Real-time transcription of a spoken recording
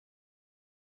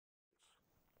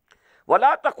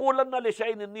وَلَا تَقُولَنَّ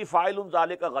لِشَيْءٍ إِنِّي فَاعِلٌ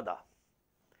ذَلِكَ غَدًا.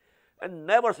 And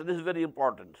never say, this is very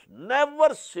important,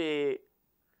 never say,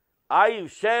 I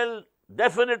shall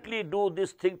definitely do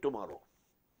this thing tomorrow.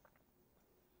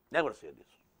 Never say this.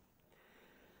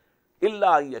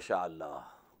 إِلَّا يَشَاءَ اللَّهُ.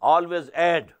 Always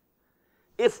add,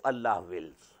 if Allah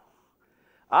wills.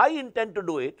 I intend to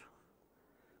do it,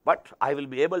 but I will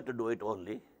be able to do it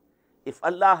only if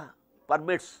Allah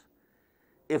permits,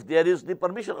 if there is the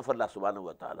permission of Allah subhanahu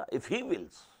wa ta'ala, if He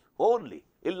wills only.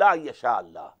 Illa yasha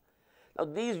Allah. Now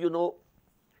these,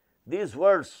 these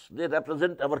words, they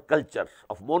represent our culture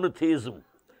of monotheism,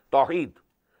 tawheed.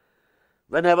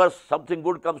 Whenever something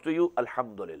good comes to you,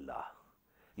 alhamdulillah.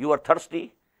 You are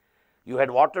thirsty, you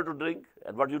had water to drink,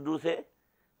 and what you do say?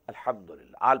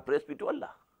 Alhamdulillah. All praise be to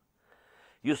Allah.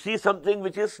 You see something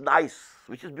which is nice,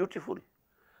 which is beautiful.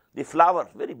 The flower,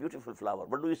 very beautiful flower.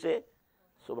 What do you say?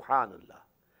 Subhanallah.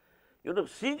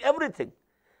 Seeing everything,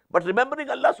 but remembering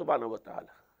Allah subhanahu wa ta'ala.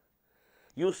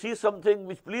 You see something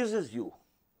which pleases you.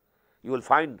 You will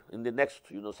find in the next,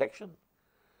 section.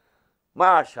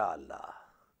 MashaAllah.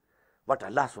 What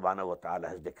Allah subhanahu wa ta'ala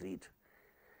has decreed.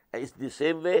 And it's the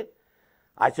same way.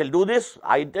 I shall do this.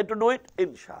 I intend to do it.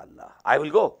 Inshallah. I will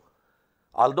go.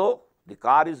 Although the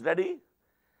car is ready,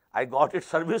 I got it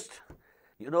serviced,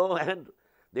 and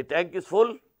the tank is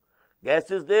full, gas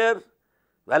is there,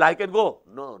 well, I can go.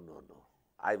 No.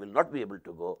 I will not be able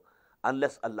to go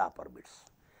unless Allah permits.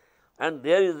 And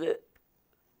there is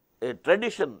a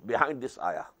tradition behind this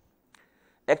ayah.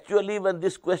 Actually, when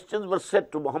these questions were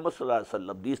said to Muhammad sallallahu alaihi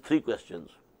wasallam, these three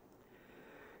questions,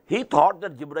 he thought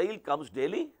that Jibreel comes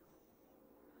daily.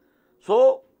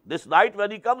 So, this night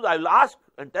when he comes, I will ask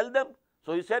and tell them.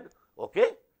 So he said,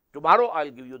 okay, tomorrow I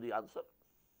will give you the answer.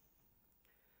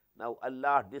 Now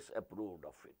Allah disapproved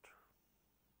of it.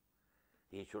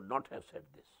 He should not have said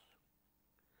this.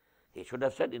 He should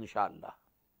have said, Inshallah.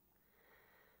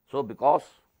 So because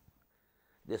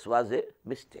this was a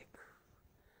mistake.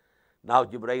 Now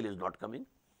Jibreel is not coming.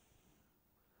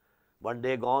 1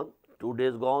 day gone, 2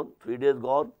 days gone, 3 days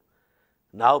gone.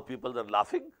 Now people are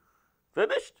laughing.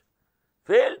 Finished.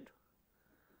 Failed.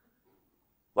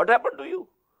 What happened to you?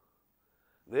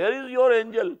 Where is your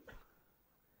angel?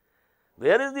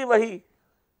 Where is the wahi?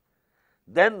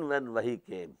 Then when wahi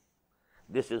came,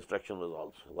 this instruction was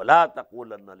also, وَلَا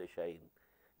تَقُولَنَّ لِشَيْءٍ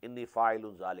إِنِّي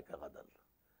فَاعِلٌ ذَلِكَ غَدًا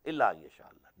إِلَّا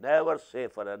يَشَاءَ اللَّهُ. Never say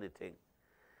for anything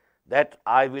that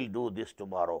I will do this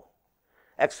tomorrow,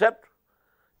 except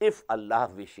if Allah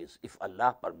wishes, if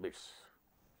Allah permits.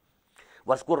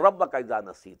 وَاذْكُرْ رَبَّكَ إِذَا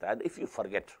نَسِيتَ. And if you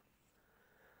forget,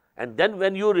 and then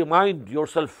when you remind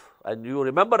yourself and you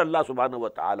remember Allah subhanahu wa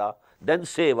ta'ala, then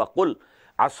say, وَقُلْ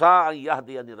عَسَىٰ أَن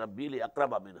يَهْدِيَنِ رَبِّي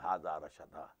لِأَقْرَبَ مِنْ هَذَا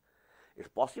رَشَدًا. It's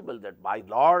possible that my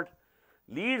Lord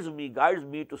leads me, guides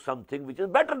me to something which is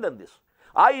better than this.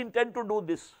 I intend to do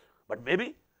this, but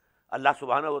maybe Allah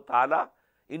subhanahu wa ta'ala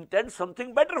intends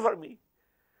something better for me.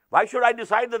 Why should I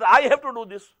decide that I have to do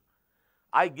this?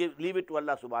 I leave it to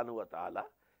Allah subhanahu wa ta'ala.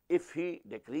 If He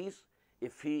decrees,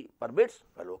 if He permits,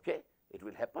 well, okay, it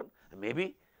will happen. And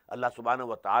maybe Allah subhanahu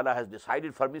wa ta'ala has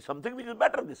decided for me something which is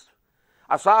better than this.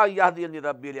 عَسَىٰ أَن يَهْدِيَنِ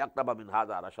رَبِّي لِأَقْرَبَ مِنْ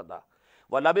هَذَا رَشَدًا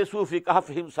وَلَبِثُوا فِي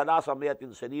كَهْفِهِمْ ثَلَاثَمِائَةٍ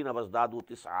سِنِينَ وَازْدَادُوا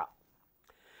تِسْعًا.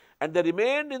 And they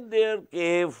remained in their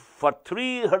cave for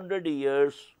 300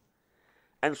 years,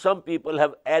 and some people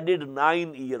have added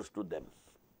 9 years to them.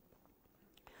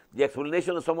 The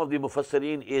explanation of some of the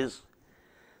Mufassirin is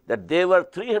that they were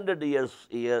 300 years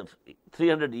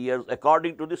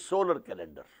according to the solar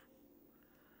calendar.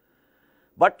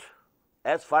 But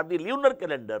as for the lunar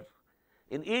calendar,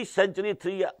 in each century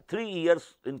 3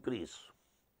 years increase.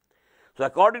 So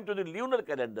according to the lunar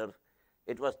calendar,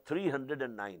 it was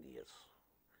 309 years.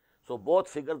 So both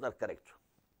figures are correct.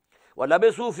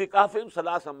 وَلَبِثُوا فِي كَهْفِهِمْ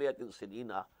ثَلَاثَمِائَةٍ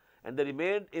سِنِينَ. And they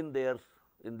remained in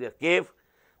their cave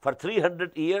for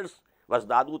 300 years,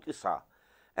 وَازْدَادُوا تِسْعًا,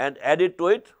 and added to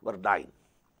it were 9.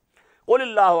 قُلِ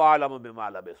اللَّهُ أَعْلَمُ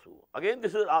بِمَا لَبِثُوا. Again,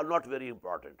 this is not very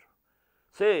important.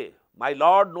 Say, my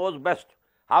Lord knows best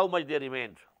how much they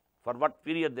remained, for what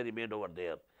period they remained over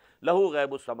there. لَهُ غَيْبُ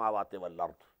السَّمَاوَاتِ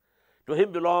وَالْأَرْضِ. To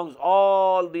Him belongs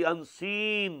all the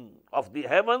unseen of the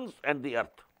heavens and the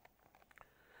earth.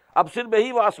 Absir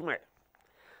bihi wa asma'.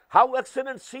 How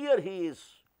excellent seer He is,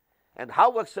 and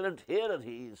how excellent hearer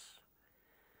He is.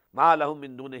 Ma lahum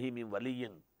min dunihi min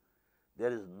waliyyin.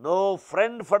 There is no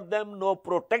friend for them, no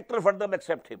protector for them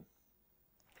except Him.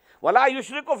 Wala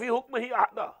yushriku fi hukmihi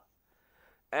ahada.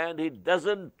 And He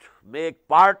doesn't make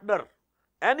partner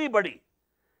anybody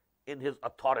in His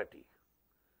authority.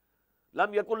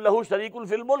 Lam yakun lahu sharikun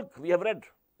fil mulk. We have read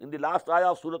in the last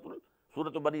ayah of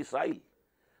Surah Bani Israel.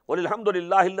 قُلِ الْحَمْدُ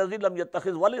لِلَّهِ الَّذِي لَمْ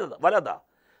يَتَّخِذْ وَلَدًا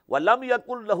وَلَمْ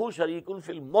يَكُنْ لَهُ شَرِيكٌ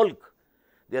فِي الْمُلْكِ.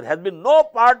 There has been no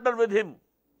partner with him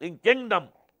in kingdom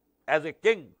as a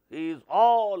king. He is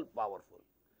all powerful.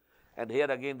 And here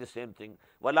again the same thing.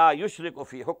 وَلَا يُشْرِكُ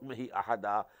فِي حُكْمِهِ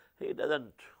أَحَدًا. He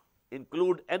doesn't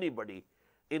include anybody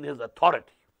in his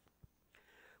authority.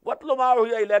 وَاتْلُ مَا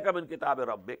أُوحِيَ إِلَيْكَ مِنْ كِتَابِ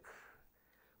رَبِّكَ.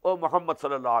 O Muhammad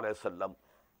sallallahu alayhi wa sallam,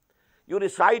 you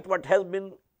recite what has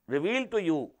been revealed to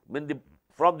you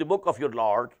from the book of your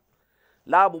Lord.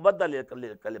 لَا مُبَدَّلَ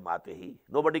لِكَلِمَاتِهِ.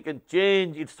 Nobody can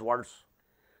change its words.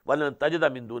 وَلَنْ تَجِدَ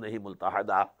مِن دُونِهِ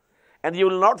مُلْتَحَدًا. And you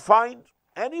will not find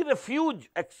any refuge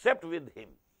except with him.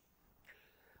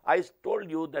 I told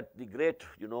you that the great,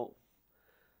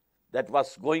 that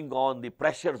was going on, the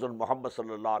pressures on Muhammad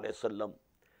sallallahu alayhi wa sallam.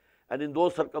 And in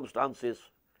those circumstances,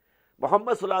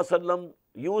 Muhammad sallallahu alayhi wa sallam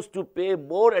used to pay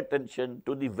more attention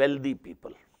to the wealthy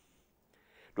people,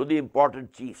 to the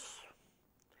important chiefs.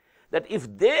 That if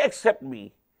they accept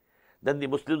me, then the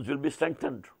Muslims will be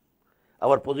strengthened.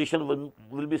 Our position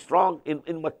will be strong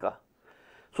in Mecca.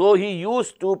 So he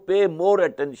used to pay more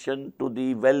attention to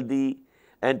the wealthy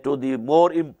and to the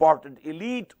more important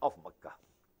elite of Mecca.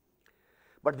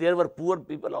 But there were poor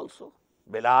people also,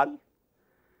 Bilal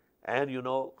and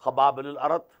Khabab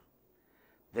al-Arat.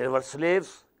 There were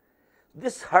slaves.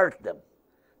 This hurt them,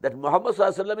 that Muhammad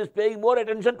sallallahu alaihi wasallam is paying more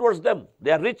attention towards them.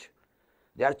 They are rich,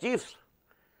 they are chiefs,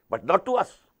 but not to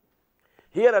us.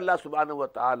 Here Allah subhanahu wa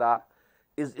ta'ala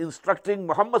is instructing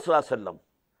Muhammad sallallahu alaihi wasallam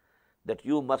that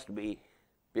you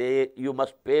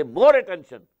must pay more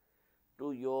attention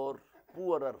to your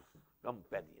poorer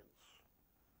companions.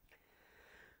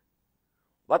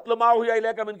 وَاتْلُ مَا أُوحِيَ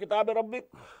إِلَيْكَ مِنْ كِتَابِ رَبِّكَ.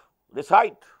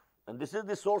 Recite, and this is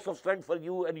the source of strength for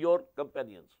you and your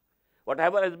companions.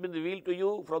 Whatever has been revealed to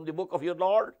you from the book of your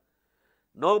Lord,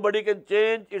 nobody can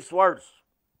change its words.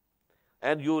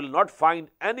 And you will not find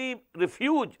any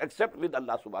refuge except with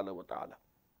Allah subhanahu wa ta'ala.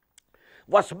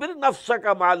 وَاصْبِرْ نَفْسَكَ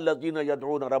مَعَ الَّذِينَ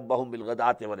يَدْعُونَ رَبَّهُمْ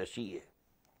بِالْغَدَاةِ وَالْعَشِيِّ.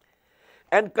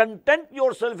 And content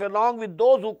yourself along with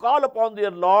those who call upon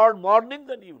their Lord mornings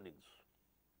and evenings.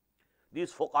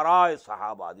 These fuqara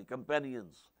sahaba, the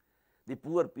companions, the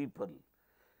poor people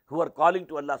who are calling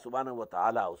to Allah subhanahu wa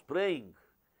ta'ala, who's praying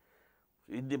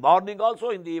in the morning also,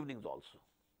 in the evenings also.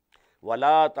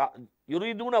 وَلَا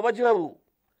يُرِيدُونَ وَجْهَهُ.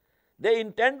 They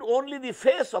intend only the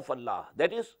face of Allah,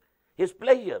 that is His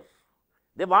pleasure.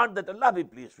 They want that Allah be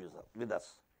pleased with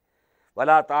us.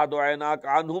 وَلَا تَعْدُ عَيْنَاكَ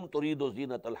عَنْهُمْ تُرِيدُ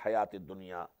زِينَةَ الْحَيَاةِ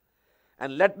الدُّنْيَا.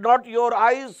 And let not your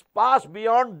eyes pass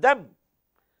beyond them,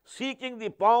 seeking the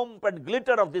pomp and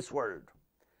glitter of this world.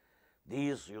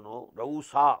 These,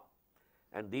 Rausa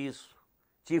and these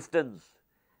chieftains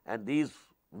and these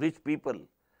rich people,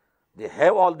 they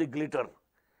have all the glitter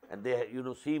and they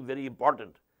seem very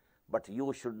important, but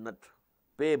you should not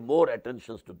pay more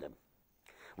attention to them.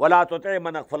 وَلَا تُطِعْ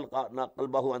مَنْ أَغْفَلْنَا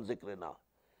قَلْبَهُ عَنْ ذِكْرِنَا.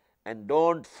 And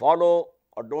don't follow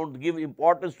or don't give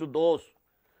importance to those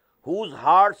whose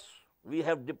hearts we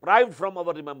have deprived from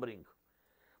our remembering.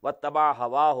 وَاتَّبَعَ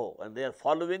هَوَاهُ. And they are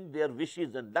following their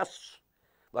wishes and lusts.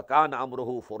 وَكَانَ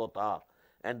أَمْرُهُ فُرُطًا.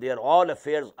 And their all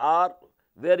affairs are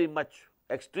very much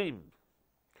extreme.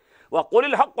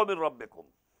 وَقُلِ الْحَقُّ مِنْ رَبِّكُمْ.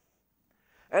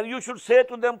 And you should say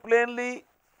to them plainly,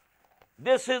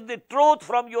 this is the truth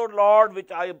from your Lord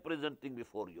which I am presenting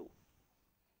before you.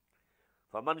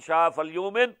 فَمَنْ شَاءَ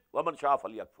فَلْيُؤْمِنْ وَمَنْ شَاءَ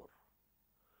فَلْيَكْفُرْ.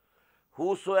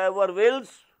 Whosoever wills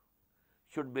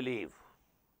should believe.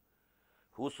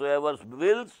 Whosoever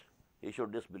wills, he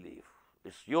should disbelieve.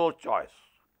 It's your choice.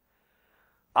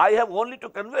 I have only to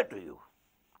convey to you.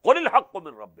 قُلِ الْحَقُّ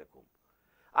مِنْ رَبِّكُمْ.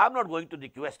 I am not going to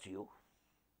request you.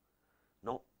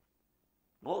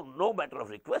 No matter of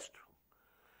request.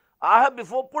 I have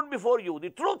put before you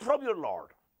the truth from your Lord.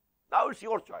 Now it's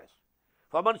your choice.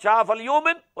 فَمَنْ شَاءَ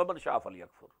فَلْيُؤْمِنْ وَمَنْ شَاءَ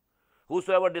فَلْيَكْفُرْ.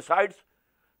 Whosoever decides,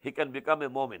 he can become a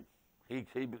mu'min.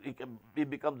 He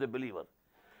becomes a believer.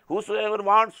 Whosoever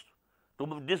wants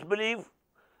to disbelieve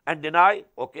and deny,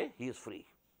 okay, he is free.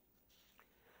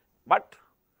 But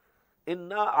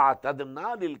إِنَّا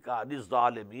أَعْتَدْنَا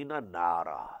لِلْظَالِمِينَ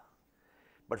نَارًا.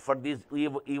 But for these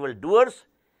evil doers,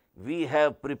 we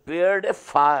have prepared a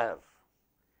fire.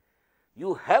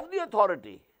 You have the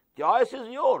authority. Choice is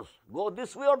yours. Go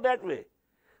this way or that way.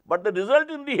 But the result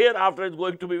in the hereafter is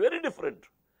going to be very different.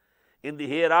 In the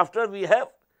hereafter, we have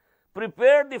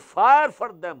prepared the fire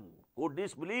for them who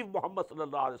disbelieve Muhammad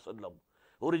sallallahu alaihi wasallam,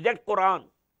 who reject Quran.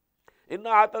 Inna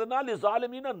a'tadna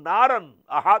lizalimina naran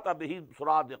ahata bihi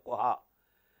suradiquha.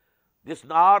 This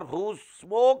nar, whose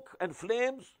smoke and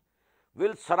flames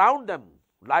will surround them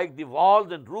like the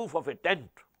walls and roof of a tent.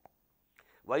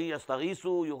 وَإِنْ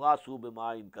يَسْتَغِيثُوا يُغَاثُوا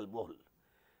بِمَاءٍ كَالْمُهْلِ.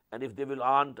 And if they will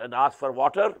aunt and ask for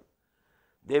water,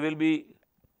 they will be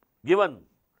given,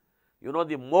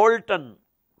 the molten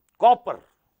copper,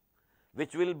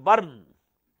 which will burn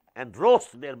and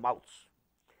roast their mouths.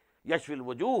 Yashfil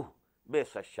wujuh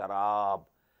besa sharab,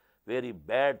 very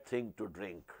bad thing to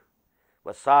drink.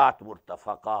 Wasat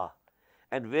murtafaqa,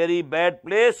 and very bad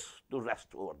place to rest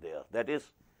over there. That is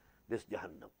this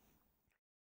Jahannam.